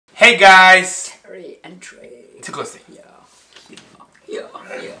Hey guys! Terry and Trey. Too close. Yeah.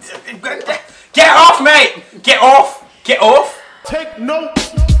 Get off, mate! Get off! Get off! Take note.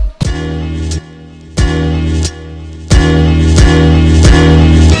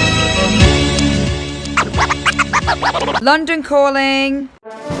 London calling.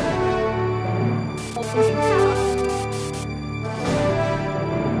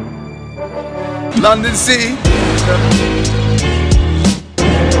 London City.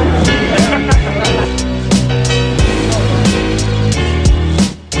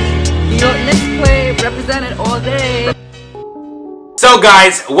 New York Knicks play, represented all day. So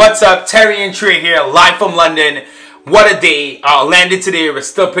guys, what's up? Terry and Trey here, live from London. What a day. Landed today. We're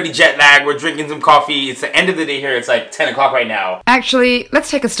still pretty jet lagged. We're drinking some coffee. It's the end of the day here. It's like 10 o'clock right now. Actually, let's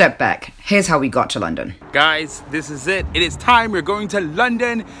take a step back. Here's how we got to London. Guys, this is it. It is time. We're going to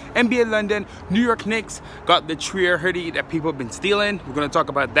London, NBA London, New York Knicks. Got the Trier hoodie that people have been stealing. We're going to talk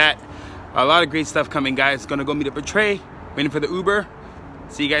about that. A lot of great stuff coming, guys. Gonna go meet up with Trey. Waiting for the Uber.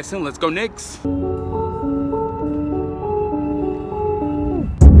 See you guys soon. Let's go Knicks.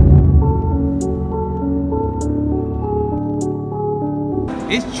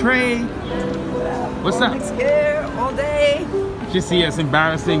 It's Trey. What's up? Knicks here all day. Just see us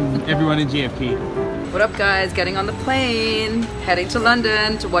embarrassing everyone in JFK. What up, guys? Getting on the plane, heading to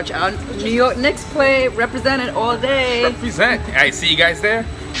London to watch our New York Knicks play, represented all day. Represent. All right, see you guys there.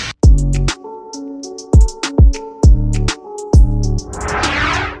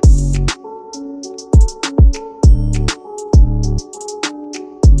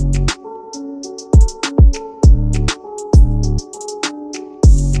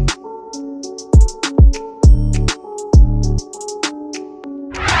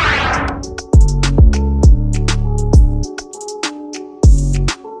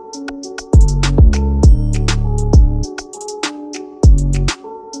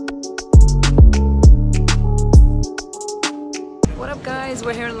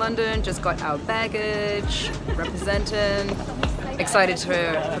 We're here in London, just got our baggage, representing. Excited for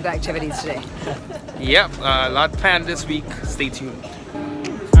the activities today. Yep, a lot planned this week. Stay tuned.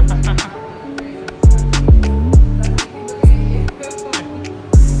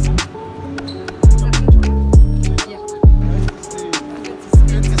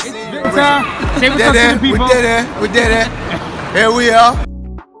 We did it. Here we are.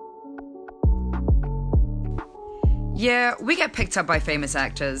 Yeah, we get picked up by famous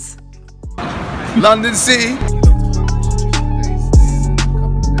actors. London City.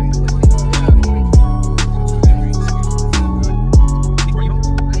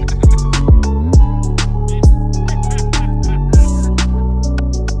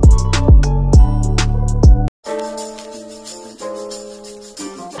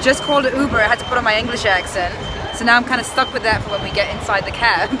 Just called an Uber, I had to put on my English accent. So now I'm kind of stuck with that for when we get inside the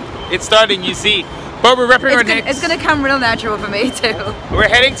cab. It's starting, you see. But we're repping our Knicks. It's gonna come real natural for me too. We're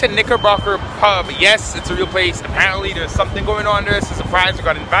heading to Knickerbocker Pub. Yes, it's a real place. Apparently there's something going on there. It's a surprise. We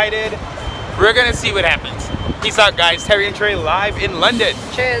got invited. We're gonna see what happens. Peace out, guys. Terry and Trey live in London.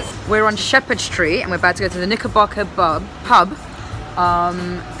 Cheers. We're on Shepherd Street and we're about to go to the Knickerbocker pub.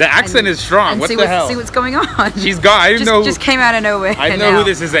 The accent is strong. What the hell? See what's going on. She's gone. I didn't know. Just came out of nowhere. I don't know who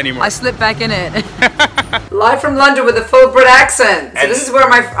this is anymore. I slipped back in it. Live from London with a full Brit accent. So this is where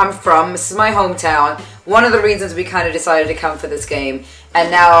I'm from. This is my hometown. One of the reasons we kind of decided to come for this game.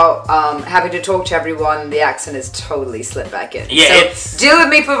 And now, having to talk to everyone, the accent is totally slipped back in. Yeah, so deal with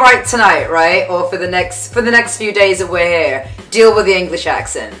me for tonight, right? Or for the next few days that we're here. Deal with the English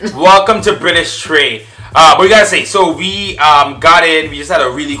accent. Welcome to British Trey. But we gotta say, so we got in, we just had a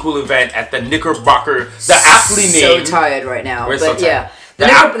really cool event at the Knickerbocker, the aptly named. So tired right now. We're but so tired.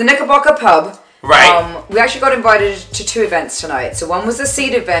 Yeah, the Knickerbocker pub. Right. We actually got invited to 2 events tonight. So one was the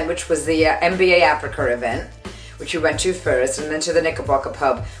Seed event, which was the NBA Africa event, which we went to first, and then to the Knickerbocker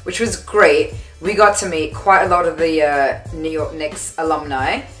pub, which was great. We got to meet quite a lot of the New York Knicks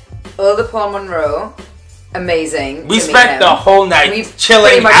alumni. Earl Paul Monroe, amazing. We spent the whole night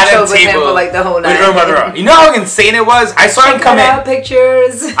chilling at a table. With him for like the whole night. You know how insane it was? I saw him come in.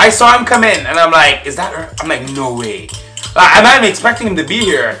 Pictures. I saw him come in, and I'm like, is that her? I'm like, no way. I'm not even expecting him to be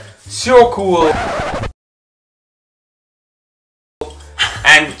here. So cool.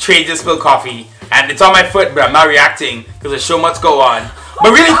 And Trey just spilled coffee, and it's on my foot, but I'm not reacting because there's so much go on.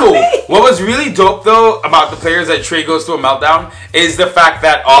 But really cool. What was really dope though about the players that Trey goes through a meltdown is the fact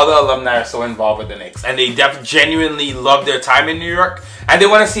that all the alumni are so involved with the Knicks, and they genuinely love their time in New York, and they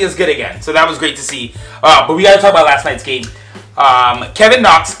want to see us good again. So that was great to see. But we got to talk about last night's game. Kevin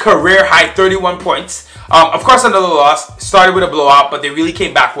Knox, career high 31 points. Of course, another loss. Started with a blowout, but they really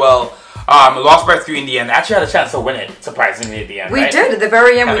came back well. Lost by 3 in the end. Actually had a chance to win it, surprisingly, at the end. We right? did at the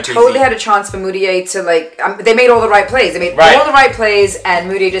very end. Kinda We totally crazy. had a chance for Moutier to they made all the right plays. They made all the right plays, and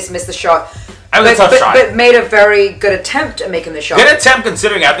Moutier just missed the shot. That was a tough shot. But made a very good attempt at making the shot. Good attempt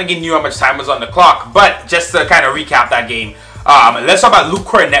considering I think he knew how much time was on the clock. But just to kind of recap that game, let's talk about Luke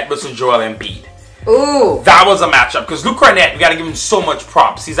Cornett versus Joel Embiid. Ooh. That was a matchup because Luke Cornett, we got to give him so much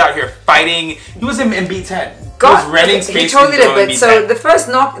props. He's out here fighting. He was in Embiid's head. He was renting space. He totally did. But so head. the first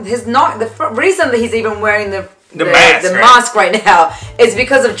knock, reason that he's even wearing the mask, mask right now is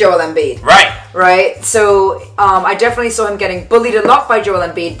because of Joel Embiid. Right. So I definitely saw him getting bullied a lot by Joel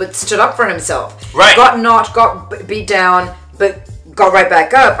Embiid, but stood up for himself. Right. Got knocked, got beat down, but got right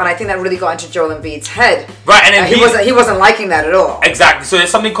back up, and I think that really got into Joel Embiid's head. Right, and he wasn't liking that at all. Exactly. So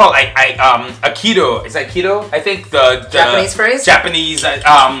there's something called Aikido. Is Aikido? I think the Japanese phrase. Japanese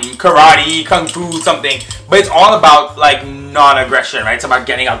karate, kung fu, something. But it's all about like non-aggression, right? It's about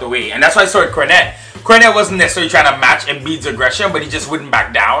getting out the way, and that's why I saw Cornett. Cornett wasn't necessarily trying to match Embiid's aggression, but he just wouldn't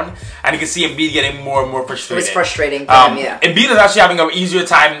back down, and you can see Embiid getting more and more frustrated. It was frustrating for him, yeah. Embiid is actually having an easier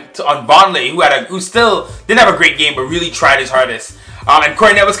time on Vonleh, who still didn't have a great game, but really tried his hardest. And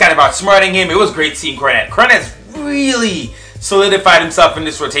Cornett was kind of outsmarting him. It was great seeing Cornett. Cornett's really solidified himself in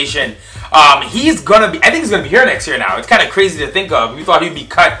this rotation. I think he's gonna be here next year now. It's kind of crazy to think of. We thought he'd be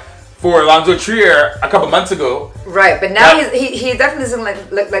cut for Allonzo Trier a couple months ago. Right, but now he definitely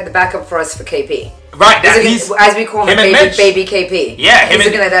doesn't look like the backup for us for KP. Right, as we call him, baby KP. Yeah, he's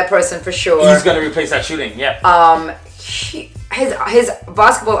looking like that person for sure. He's gonna replace that shooting. Yeah. His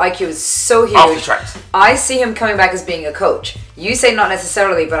basketball IQ is so huge. Off the charts. I see him coming back as being a coach. You say not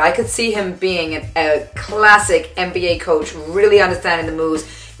necessarily, but I could see him being a classic NBA coach, really understanding the moves,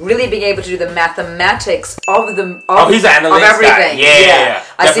 really being able to do the mathematics of everything. Yeah.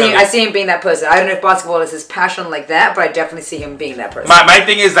 I see him being that person. I don't know if basketball is his passion like that, but I definitely see him being that person. My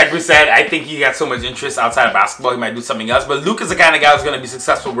thing is, like we said, I think he got so much interest outside of basketball, he might do something else. But Luke is the kind of guy who's going to be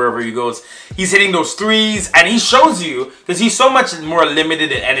successful wherever he goes. He's hitting those threes, and he shows you, because he's so much more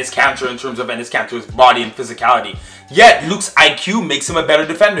limited in his counter in terms of his body and physicality. Yet, Luke's IQ makes him a better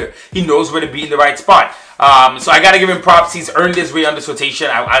defender. He knows where to be in the right spot. So I got to give him props. He's earned his way on this rotation.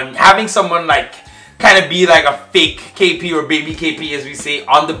 I'm having someone like kind of be like a fake KP or baby KP, as we say,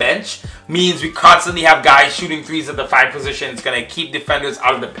 on the bench means we constantly have guys shooting threes at the 5 position. It's going to keep defenders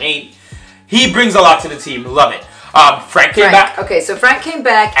out of the paint. He brings a lot to the team. Love it. Frank came back. Okay, so Frank came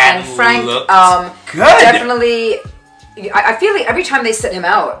back, and Frank good. Definitely. I feel like every time they sit him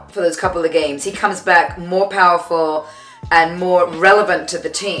out for those couple of games, he comes back more powerful and more relevant to the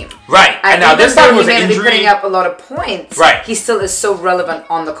team. Right. And now this time was an injury. He may be putting up a lot of points. Right. He still is so relevant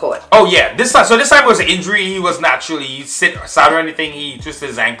on the court. Oh yeah. This time was an injury. He was naturally sat or anything. He twisted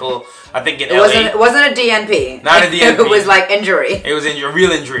his ankle. I think in LA. It wasn't a DNP. Not a DNP. It was like injury. It was a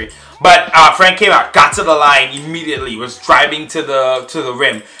real injury. But Frank came out, got to the line immediately, was driving to the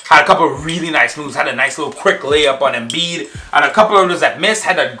rim, had a couple of really nice moves, had a nice little quick layup on Embiid, and a couple of others that missed,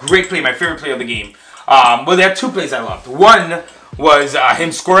 had a great play, my favorite play of the game. Well, there are 2 plays I loved. One was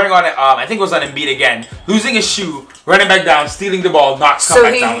him scoring on, I think it was on Embiid again, losing his shoe, running back down, stealing the ball, knocks come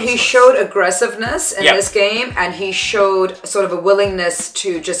back down. So he showed aggressiveness in this game, and he showed sort of a willingness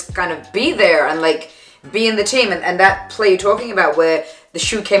to just kind of be there and like be in the team. And that play you're talking about where the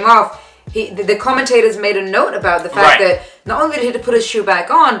shoe came off, the commentators made a note about the fact that not only did he have to put his shoe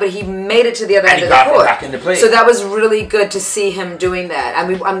back on, but he made it to the other end of the court. Back into play. So that was really good to see him doing that.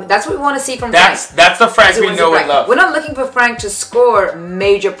 And that's what we want to see from Frank. That's the Frank we know and love. We're not looking for Frank to score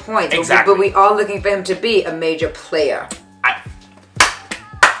major points, exactly. but we are looking for him to be a major player.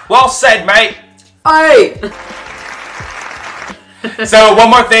 Well said, mate. Aye. So one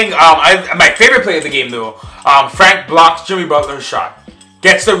more thing, my favorite play of the game though, Frank blocks Jimmy Butler's shot,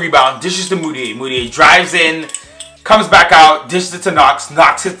 gets the rebound, dishes to Moutier. Moutier drives in, comes back out, dishes it to Knox.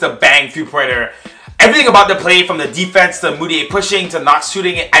 Knox hits the bang 3-pointer. Everything about the play, from the defense to Moutier pushing to Knox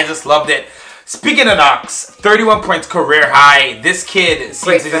shooting it, I just loved it. Speaking of Knox, 31 points career high. This kid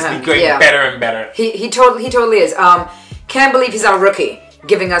seems to just be getting better and better. He totally is. Can't believe he's our rookie,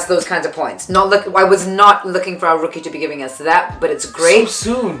 giving us those kinds of points. I was not looking for our rookie to be giving us that, but it's great.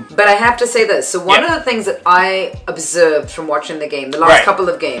 So soon. But I have to say this. So one of the things that I observed from watching the game, the last couple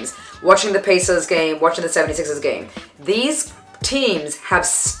of games, watching the Pacers game, watching the 76ers game, these teams have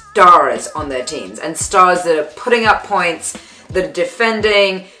stars on their teams, and stars that are putting up points, that are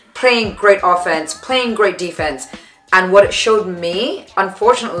defending, playing great offense, playing great defense. And what it showed me,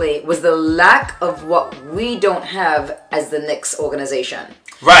 unfortunately, was the lack of what we don't have as the Knicks organization.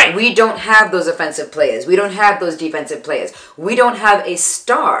 Right. We don't have those offensive players. We don't have those defensive players. We don't have a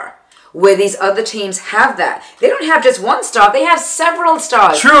star. where these other teams have that. They don't have just one star, they have several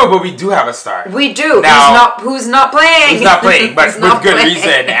stars. True, but we do have a star. We do. Now, who's not playing? Who's not playing, but with good playing.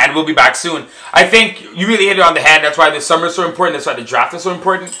 reason, and we'll be back soon. I think you really hit it on the head. That's why the summer is so important. That's why the draft is so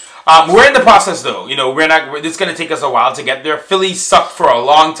important. We're in the process, though. You know, it's going to take us a while to get there. Philly sucked for a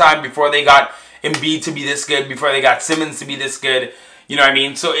long time before they got Embiid to be this good, before they got Simmons to be this good. You know what I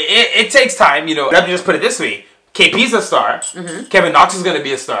mean? So it takes time. You know, let me just put it this way. KP's a star. Kevin Knox is going to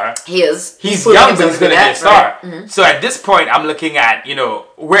be a star. He is. He's young, but he's going to be a star. Right? So at this point, I'm looking at, you know,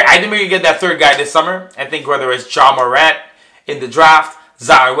 I think we're going to get that third guy this summer. I think whether it's Ja Morant in the draft,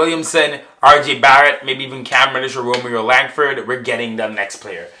 Zion Williamson, RJ Barrett, maybe even Cam Reddish or Romeo Langford, we're getting the next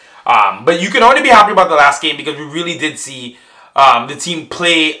player. But you can only be happy about the last game because we really did see the team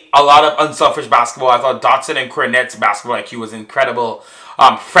play a lot of unselfish basketball. I thought Dotson and Cornette's basketball IQ was incredible.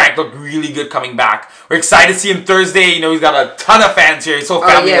 Frank looked really good coming back. We're excited to see him Thursday. You know, he's got a ton of fans here. He's so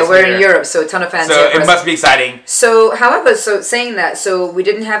family. Oh yeah, we're in Europe, so a ton of fans so here. So it must be exciting. So, however, saying that, so we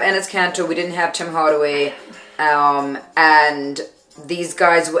didn't have Enes Kanter, we didn't have Tim Hardaway, and these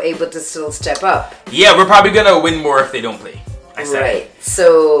guys were able to still step up. Yeah, we're probably gonna win more if they don't play. Right.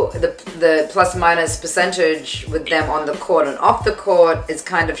 So the plus minus percentage with them on the court and off the court is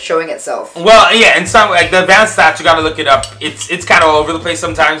kind of showing itself. Well, yeah, and some like the advanced stats, you gotta look it up. It's kind of all over the place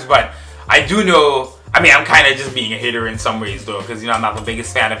sometimes, but I do know. I mean, I'm kind of just being a hater in some ways though, because you know I'm not the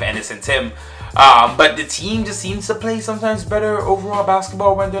biggest fan of Enes and Tim. But the team just seems to play sometimes better overall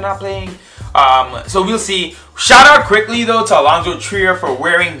basketball when they're not playing. So we'll see. Shout out quickly though to Allonzo Trier for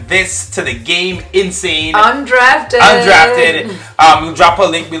wearing this to the game. Insane. Undrafted. We'll drop a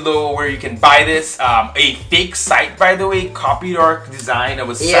link below where you can buy this. A fake site, by the way, copied our design. I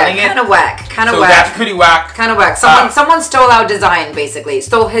was selling it. Kind of whack. Kind of so whack. That's pretty whack. Kind of whack. Someone stole our design, basically.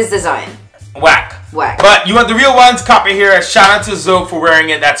 Stole his design. Whack. Whack. But you want the real ones? Copy here. Shout out to Zoe for wearing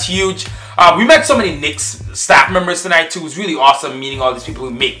it. That's huge. We met so many Knicks staff members tonight too. It was really awesome meeting all these people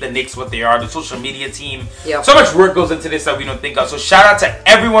who make the Knicks what they are, the social media team. Yep. So much work goes into this that we don't think of. So shout out to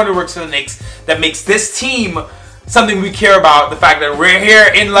everyone who works for the Knicks that makes this team something we care about. The fact that we're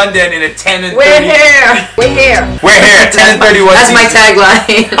here in London in a 10 and 30. We're here. We're here. We're here. 10 and 31. That's my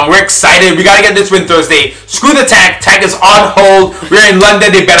tagline. And we're excited. We gotta get this win Thursday. Screw the tag. Tag is on hold. We're in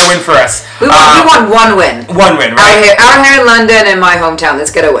London. They better win for us. We want one win. One win, right? Out here in London, in my hometown.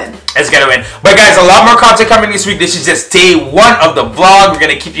 Let's get a win. Let's get a win. But guys, a lot more content coming this week. This is just day one of the vlog. We're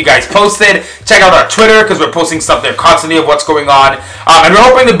going to keep you guys posted. Check out our Twitter because we're posting stuff there constantly of what's going on. And we're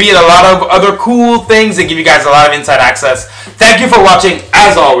hoping to be at a lot of other cool things and give you guys a lot of inside access. Thank you for watching,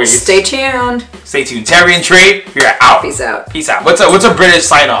 as always. Stay tuned. Stay tuned. Terry and Trey, we're out. Peace out. Peace out. What's a British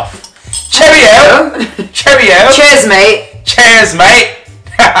sign off? Cheerio. Cheerio. Cheers, mate. Cheers, mate.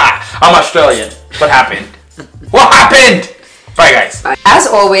 I'm Australian. What happened? What happened? Bye, guys. Bye. As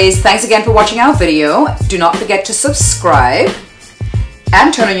always, thanks again for watching our video. Do not forget to subscribe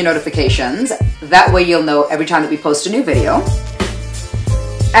and turn on your notifications. That way you'll know every time that we post a new video.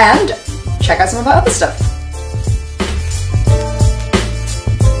 And check out some of our other stuff.